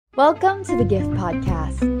Welcome to the Gift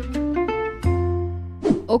Podcast.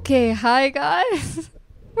 Okay, hi guys.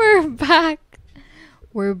 We're back.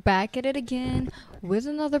 We're back at it again with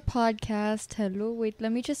another podcast. Hello, wait,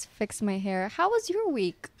 let me just fix my hair. How was your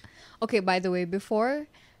week? Okay, by the way, before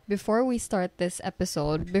we start this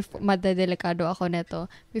episode, Delikado ako neto.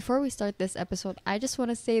 Before we start this episode, I just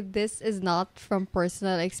want to say this is not from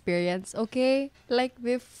personal experience, okay? Like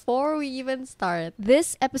before we even start,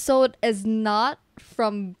 this episode is not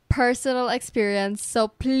from personal experience, so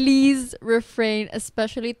please refrain,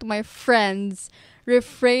 especially to my friends,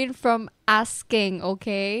 refrain from asking,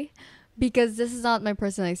 okay? Because this is not my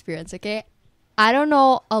personal experience, okay? I don't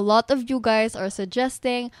know, a lot of you guys are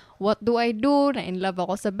suggesting, what do I do? Na in love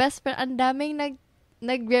ako sa best friend. Ang daming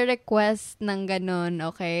nagre-request ng ganun,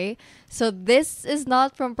 okay? So this is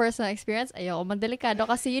not from personal experience. Ayoko madelikado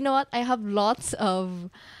kasi you know what? I have lots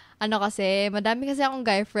of, madami kasi akong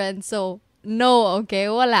guy friends. So, no, okay?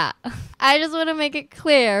 Wala. I just want to make it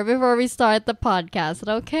clear before we start the podcast,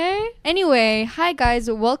 okay? Anyway, hi guys.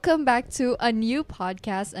 Welcome back to a new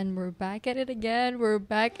podcast and we're back at it again. We're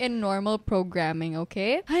back in normal programming,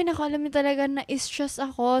 okay? Ay, naku, alam niyo talaga na stress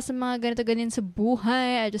ako sa mga ganito-ganyan sa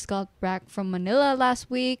buhay. I just got back from Manila last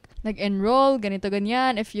week. Nag-enroll,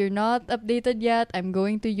 ganito-ganyan. If you're not updated yet, I'm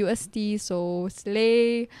going to UST. So,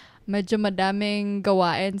 slay. Medyo madaming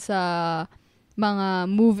gawain sa mga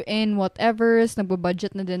move-in, whatevers.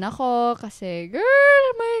 Nagbabudget na din ako kasi, girl,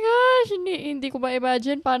 oh my gosh, hindi ko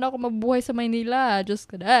ma-imagine paano ako mabuhay sa Maynila. Just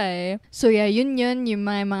kaday. So yeah, yun yung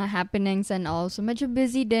mga happenings and all. So medyo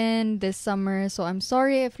busy din this summer. So I'm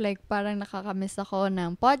sorry if like parang nakakamiss ako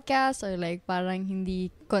ng podcast or like parang hindi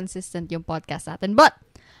consistent yung podcast natin. But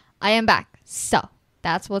I am back. So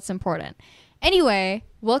that's what's important. Anyway,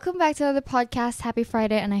 welcome back to another podcast. Happy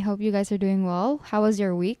Friday and I hope you guys are doing well. How was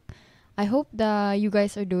your week? I hope that you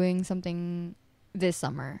guys are doing something this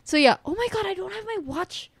summer. So yeah, oh my god, I don't have my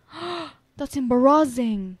watch. That's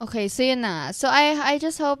embarrassing. Okay, so yun na. So I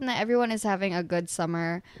just hope that everyone is having a good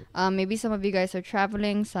summer. Maybe some of you guys are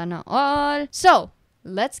traveling. Sana all. So,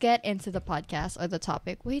 let's get into the podcast or the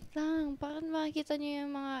topic. Wait lang, bakit makikita niyo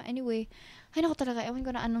yung mga... Anyway, ay naku talaga, ewan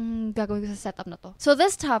ko na anong gagawin ko sa setup na to. So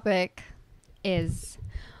this topic is...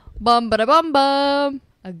 Bum bada bum bum!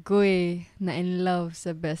 Agoy na in love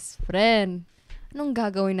sa best friend. Anong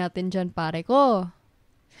gagawin natin dyan, pare ko?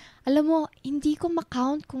 Alam mo, hindi ko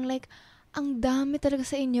makount kung like, ang dami talaga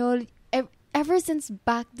sa inyo. Ever since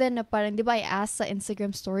back then na parang, di ba, I asked sa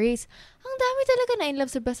Instagram stories, ang dami talaga na in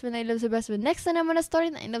love sa best friend, na in love sa best friend. Next na naman na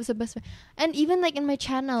story na in love sa best friend. And even like in my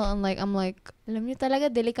channel, I'm like, alam niyo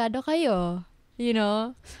talaga, delikado kayo. You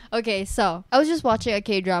know? Okay, so, I was just watching a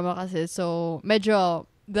K-drama kasi, so, medyo,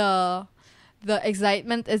 the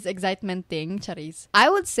excitement is excitementing, charis.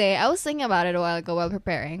 I would say, I was thinking about it a while ago while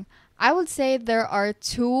preparing. I would say there are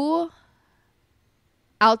two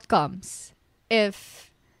outcomes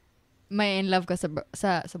if may in love ka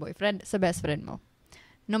sa boyfriend, sa best friend mo.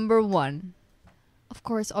 Number one, of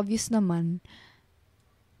course, obvious naman,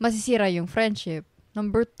 masisira yung friendship.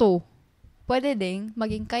 Number two, pwede ding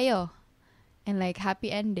maging kayo. And like,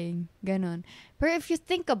 happy ending. Ganon. But if you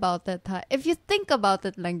think about it,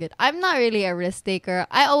 lang good. I'm not really a risk taker.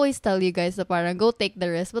 I always tell you guys na parang go take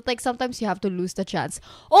the risk. But like, sometimes you have to lose the chance.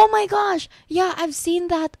 Oh my gosh! Yeah, I've seen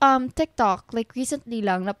that TikTok. Like, recently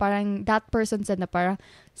lang na parang that person said na parang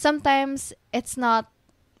sometimes it's not...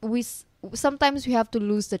 Sometimes we have to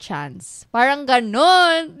lose the chance. Parang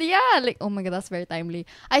ganon. Yeah, like, oh my god, that's very timely.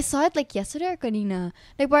 I saw it like yesterday or kanina.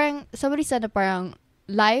 Like, parang somebody said na parang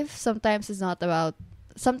sometimes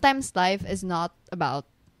life is not about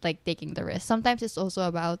like taking the risk. Sometimes it's also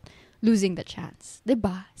about losing the chance.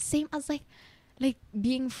 Diba? Same as like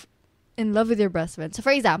being in love with your best friend. So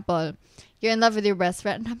for example, you're in love with your best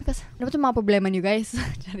friend. Because ano ba itong mga problema niyo guys?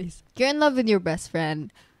 You're in love with your best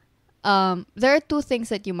friend. There are two things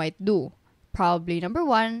that you might do. Probably number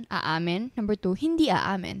one, aamin. Number two, hindi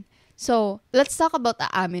aamin. So let's talk about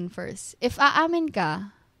aamin first. If aamin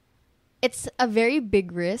ka, it's a very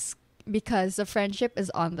big risk because the friendship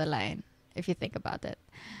is on the line, if you think about it.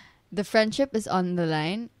 The friendship is on the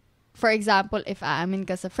line. For example, if aamin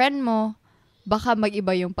ka sa friend mo, baka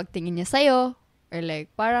mag-iba yung pagtingin niya sa'yo. Or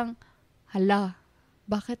like, parang, hala,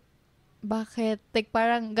 bakit? Like,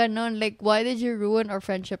 parang ganon. Like, why did you ruin our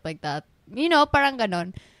friendship like that? You know, parang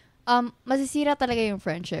ganon. Masisira talaga yung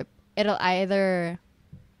friendship. It'll either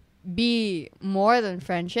be more than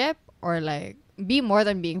friendship or like, be more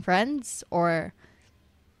than being friends or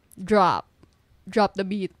drop the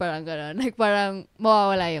beat, parang gano'n. Like, parang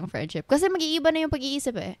mawawala yung friendship. Kasi mag-iiba na yung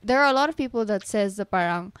pag-iisip eh. There are a lot of people that says na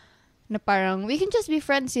parang, we can just be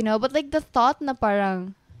friends, you know? But like, the thought na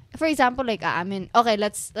parang, for example, like, okay,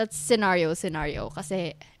 let's scenario,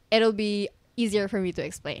 kasi it'll be easier for me to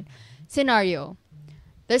explain. Scenario,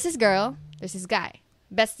 there's this girl, there's this guy,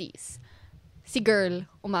 besties. Si girl,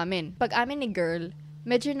 umamin. Pag amin ni girl,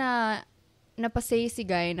 medyo napasay si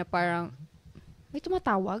guy na parang, may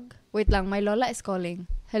tumatawag? Wait lang, my lola is calling.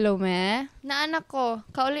 Hello, me? Naanak ko.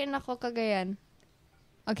 Kauliin ako, kagayan.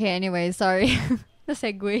 Okay, anyway, sorry.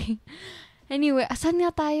 Na-segue. Anyway, asan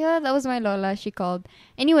nga tayo? That was my lola. She called.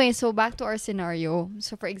 Anyway, so back to our scenario.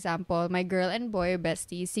 So, for example, my girl and boy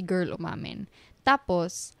bestie, si girl umamin.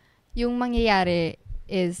 Tapos, yung mangyayari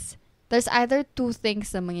is, there's either two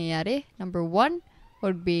things na mangyayari. Number one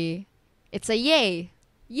would be, it's a yay.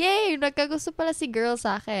 Yay! Nagkagusto pala si girl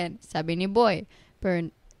sa akin. Sabi ni boy.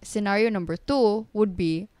 Pero, scenario number two would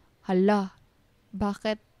be, hala,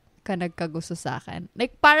 bakit ka nagkagusto sa akin?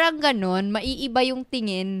 Like, parang ganon, maiiba yung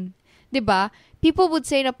tingin. 'Di ba? People would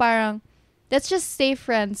say na parang, let's just stay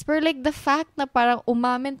friends. Pero like, the fact na parang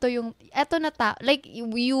umamin to yung, eto na like,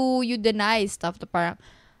 you deny stuff na parang,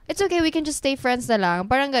 it's okay, we can just stay friends na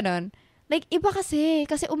lang. Parang ganon. Like, iba kasi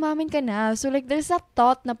umamin ka na. So like, there's that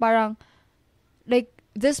thought na parang, like,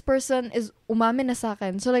 this person is umamin na sa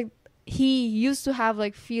akin. So like, he used to have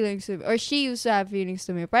like feelings to me, or she used to have feelings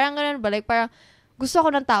to me. Parang ganon ba? Like, parang, gusto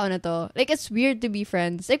ko ng tao na to. Like, it's weird to be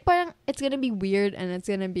friends. Like, parang, it's gonna be weird and it's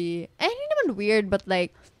gonna be, hindi naman weird, but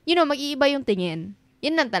like, you know, mag-iiba yung tingin.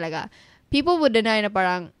 Yun lang talaga. People would deny na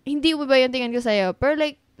parang, hindi iba yung tingin ko sa'yo, pero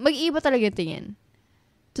like, mag-iiba talaga yung tingin.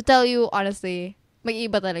 To tell you, honestly,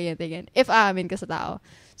 mag-iiba talaga yung tingin. If aamin ka sa tao.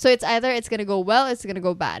 So, it's either it's gonna go well, it's gonna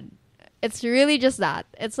go bad. It's really just that.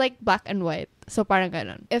 It's like black and white. So, parang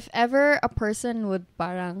ganun. If ever a person would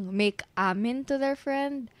parang make amin to their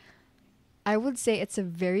friend, I would say it's a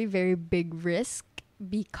very, very big risk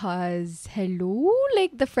because, hello?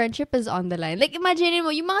 Like, the friendship is on the line. Like, imagine mo,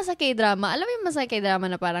 yung mga sa K-drama, alam mo yung mga sa K-drama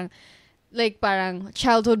na parang, like, parang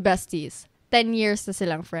childhood besties. 10 years na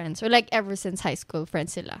silang friends. Or like, ever since high school,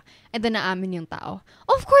 friends sila. And then, naamin yung tao.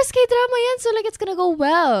 Of course, K-drama yan. So, like, it's gonna go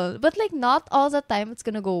well. But, like, not all the time it's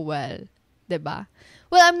gonna go well. Diba?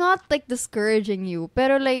 Well, I'm not, like, discouraging you.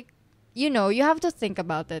 Pero, like, you know, you have to think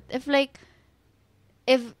about it.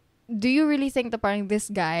 Do you really think that parang this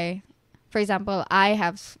guy, for example, I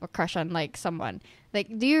have a crush on like someone, like,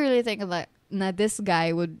 do you really think that na this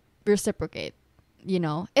guy would reciprocate? You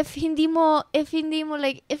know, if you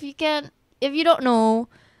don't know,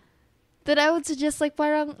 then I would suggest like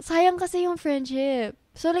parang sayang kasi yung friendship.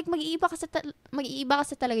 So like mag-iiba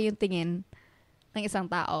kasi talaga yung tingin ng isang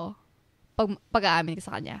tao pag-aamin ka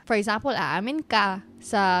sa kanya. For example, aamin ka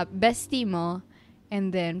sa bestie mo.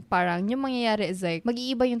 And then, parang, yung mangyayari is like,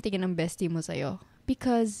 mag-iiba yung tingin ng bestie mo sa'yo.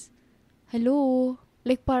 Because, hello,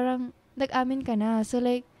 like, parang, nag-amin ka na. So,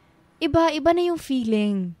 like, iba na yung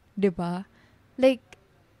feeling. 'Di ba? Like,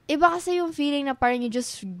 iba kasi yung feeling na parang you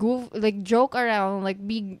just like, joke around, like,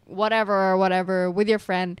 be whatever with your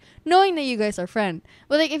friend, knowing that you guys are friends.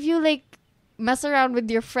 But, like, if you, like, mess around with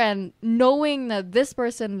your friend, knowing that this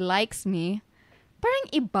person likes me, parang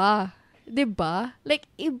iba. 'Di ba? Like,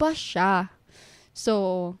 iba siya.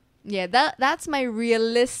 So, yeah, that's my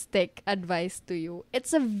realistic advice to you.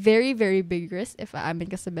 It's a very, very big risk if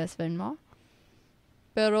aamin ka sa best friend mo.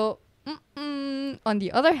 Pero, on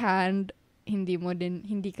the other hand, hindi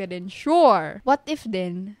ka din sure. What if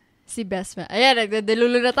din si best friend, ayan,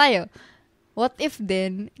 nagdedelulo na tayo. What if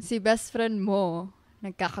din si best friend mo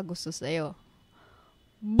nagkakagusto sa'yo?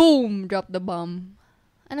 Boom! Drop the bomb.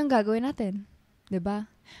 Anong gagawin natin? 'Di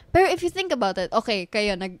ba? Pero if you think about it, okay,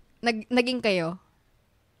 kayo, naging kayo,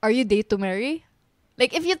 are you date to marry?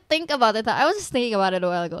 Like, if you think about it, I was just thinking about it a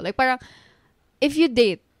while ago. Like, parang, if you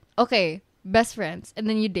date, okay, best friends, and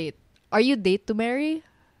then you date, are you date to marry?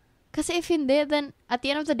 Kasi if hindi, then at the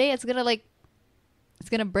end of the day, it's gonna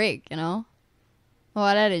break, you know?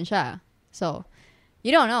 Mawala din siya. So,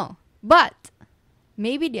 you don't know. But,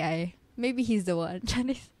 maybe he's the one.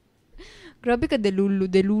 Grabe ka,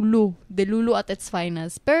 delulu at its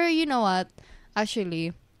finest. Pero you know what?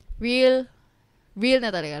 Actually, real na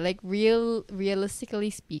talaga. Like, realistically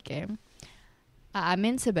speaking,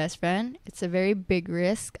 aamin sa best friend, it's a very big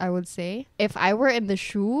risk, I would say. If I were in the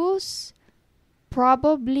shoes,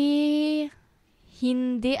 probably,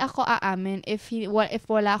 hindi ako aamin if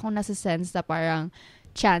wala akong nasa sense na parang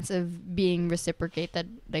chance of being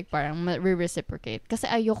reciprocated, like parang re-reciprocate. Kasi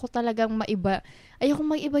ayokong maiba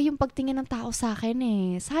yung pagtingin ng tao sa akin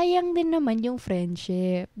eh. Sayang din naman yung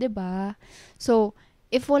friendship, 'di ba? So,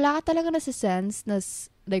 if wala ka talaga nasa sense na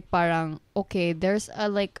like parang, okay, there's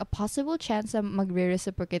a possible chance na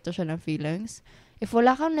magre-reciprocate siya ng feelings. If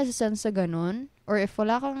wala kang nasa sense sa ganun, or if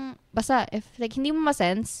wala kang, basta, if like hindi mo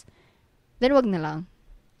ma-sense, then wag na lang.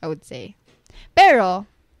 I would say. Pero,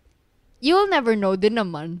 you'll never know din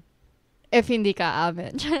naman if hindi ka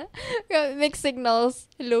amin. Mixed signals.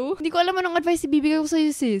 Hello? Hindi ko alam anong advice ibibigay ko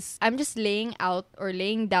sa'yo, sis. I'm just laying out or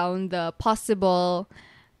laying down the possible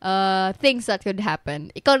things that could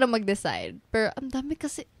happen. Ikaw na mag-decide. Pero, ang dami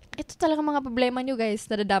kasi, ito talaga mga problema nyo, guys.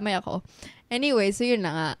 Nadadamay ako. Anyway, so yun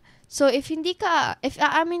na nga. So, if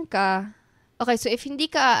aamin ka, okay, so if hindi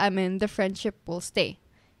ka aamin, the friendship will stay.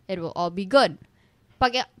 It will all be good.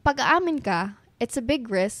 Pag aamin ka, it's a big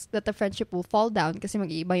risk that the friendship will fall down kasi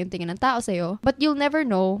mag-iiba yung tingin ng tao sa'yo. But you'll never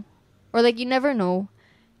know, or like you never know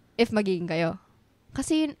if magiging kayo.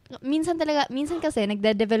 Kasi minsan kasi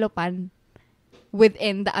nagde-developan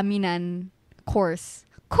within the aminan course.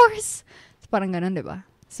 It's parang ganun, di ba?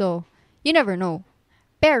 So, you never know.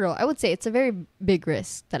 Pero, I would say it's a very big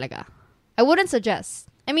risk talaga. I wouldn't suggest.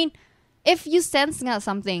 I mean, if you sense nga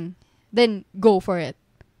something, then go for it.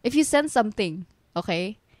 If you sense something,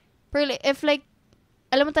 okay? Pero if like,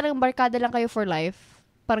 alam mo talagang barkada lang kayo for life,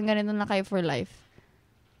 parang ganito lang kayo for life,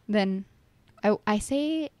 then, I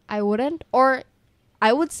say, I wouldn't. Or,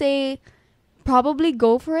 I would say, probably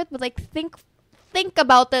go for it, but like, think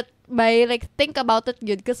about it, think about it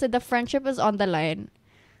good, kasi the friendship is on the line.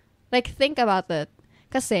 Like, think about it.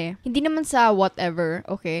 Kasi, hindi naman sa whatever,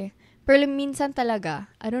 okay? Pero minsan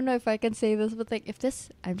talaga, I don't know if I can say this, but like,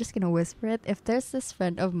 I'm just gonna whisper it, if there's this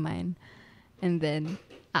friend of mine, and then,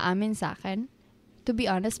 aamin sa akin, to be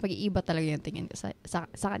honest, mag-iiba talaga yung tingin ko sa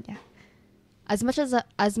kanya. As much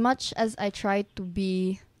as I try to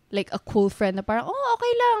be, like, a cool friend na parang, oh,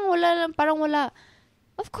 okay lang, wala lang, parang wala.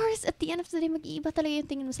 Of course, at the end of the day, mag-iiba talaga yung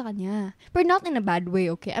tingin mo sa kanya. But not in a bad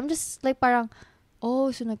way, okay? I'm just, like, parang,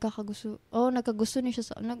 so nagkagusto niya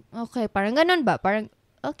siya okay, parang ganun ba? Parang,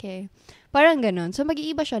 okay. Parang ganun. So,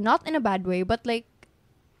 mag-iiba siya. Not in a bad way, but like,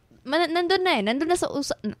 nandun na Nandun na sa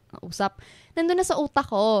nandun na sa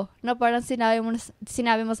utak ko na parang sinabi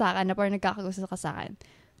mo sa akin na parang nagkakagusto ka sa akin.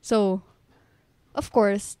 So, of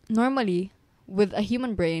course, normally, with a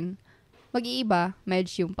human brain, mag-iiba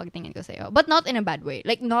medyo yung pagtingin ko sa'yo. But not in a bad way.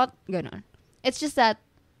 Like, not ganun. It's just that,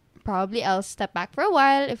 probably I'll step back for a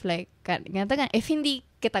while if like, ganito. If hindi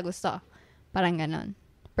kita gusto. Parang ganon.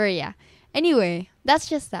 Pero yeah. Anyway, that's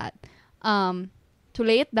just that. To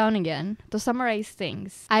lay it down again, to summarize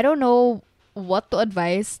things, I don't know what to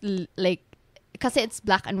advise, like, kasi it's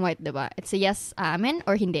black and white, diba? It's a yes, amen,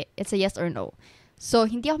 or hindi. It's a yes or no. So,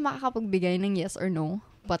 hindi ako makakapagbigay ng yes or no.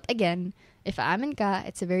 But again, if amen ka,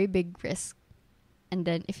 it's a very big risk. And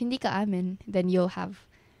then, if hindi ka amen, then you'll have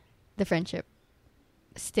the friendship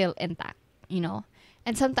still intact, you know?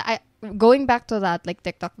 And sometimes, going back to that, like,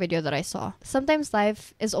 TikTok video that I saw, sometimes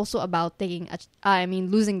life is also about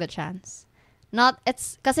losing the chance.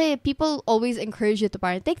 Kasi people always encourage you to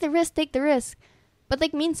parang, take the risk. But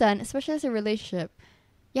like, minsan, especially as a relationship,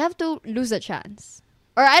 you have to lose a chance.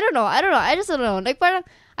 Or I don't know, I just don't know. Like, parang,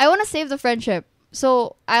 I want to save the friendship,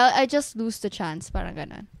 so I just lose the chance, parang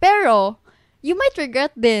ganun. Pero, you might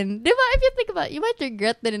regret din. Diba? If you think about it, you might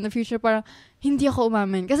regret din in the future, parang, hindi ako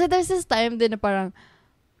umamin. Kasi there's this time din na parang,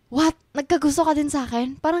 what? Nagkagusto ka din sa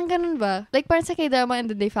akin? Parang ganun ba? Like, parang sa K-drama and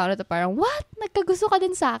then they found out na parang, what? Nagkagusto ka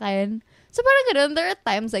din sa akin? So, parang ganun. There are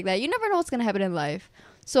times like that. You never know what's gonna happen in life.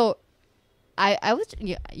 So, I was,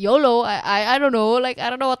 YOLO. I don't know. Like,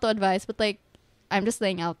 I don't know what to advise, but like, I'm just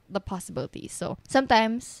laying out the possibilities. So,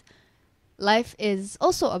 sometimes, life is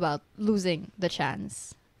also about losing the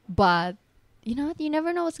chance. But, you know what? You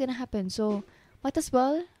never know what's gonna happen. So, might as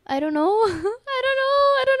well. I don't know.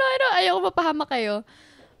 Ayoko mapahama kayo.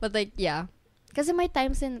 But like, yeah. Kasi may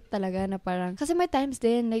times din talaga na parang,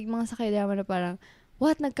 like, mga sakay drama na parang,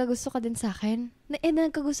 what? Nagkagusto ka din sa akin?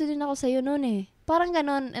 Nagkagusto din ako sa'yo noon eh. Parang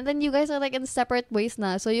ganon. And then you guys are like in separate ways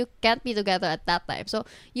na. So you can't be together at that time. So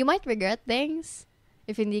you might regret things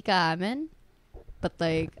if hindi ka amin. But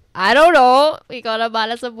like, I don't know. Ikaw na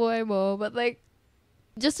bala sa buhay mo. But like,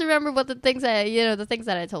 just remember what the things that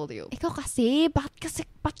I told you. Ikaw kasi, bakit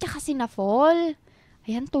ka kasi Nafall?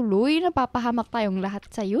 Ayan, tuloy, napapahamak tayong lahat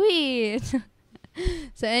sa'yo eh.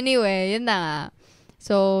 So anyway, yun na nga.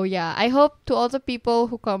 So yeah, I hope to all the people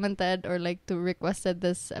who commented or like to requested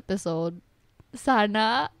this episode,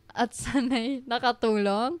 sana at sana'y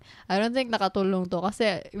nakatulong. I don't think nakatulong to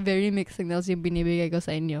kasi very mixed signals yung binibigay ko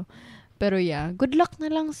sa inyo. Pero yeah, good luck na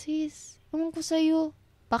lang sis. Ewan ko sa'yo.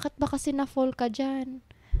 Bakit ba kasi na-fall ka dyan?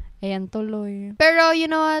 Ayan, tuloy. Pero, you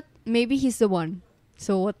know what? Maybe he's the one.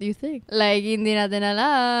 So, what do you think? Like, hindi natin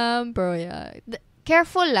alam. Pero, yeah.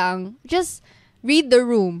 Careful lang. Just read the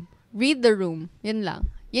room. Read the room. Yun lang.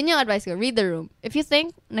 Yun yung advice ko. Read the room. If you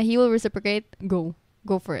think na he will reciprocate, go.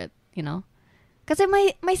 Go for it. You know? Kasi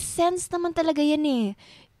may sense naman talaga yan eh.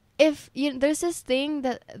 if there's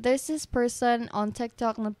this person on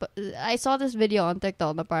TikTok I saw this video on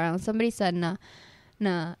TikTok na parang somebody said na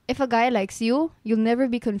if a guy likes you, you'll never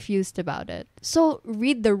be confused about it. So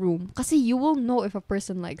read the room kasi you will know if a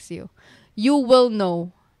person likes you. You will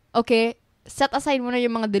know. Okay? Set aside mo na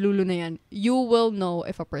yung mga delulu na yan. You will know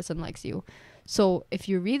if a person likes you. So if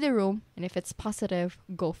you read the room and if it's positive,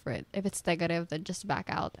 go for it. If it's negative, then just back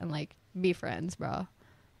out and like be friends, bro.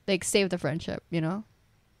 Like save the friendship, you know?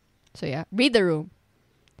 So yeah, read the room.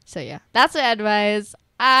 So yeah, that's the advice.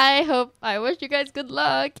 I wish you guys good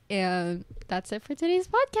luck. And that's it for today's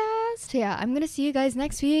podcast. So yeah, I'm gonna see you guys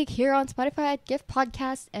next week here on Spotify at Gift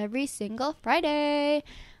Podcast every single Friday.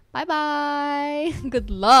 Bye-bye.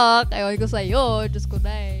 Good luck. Ayaw ko sa'yo. Diyos ko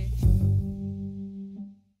na eh.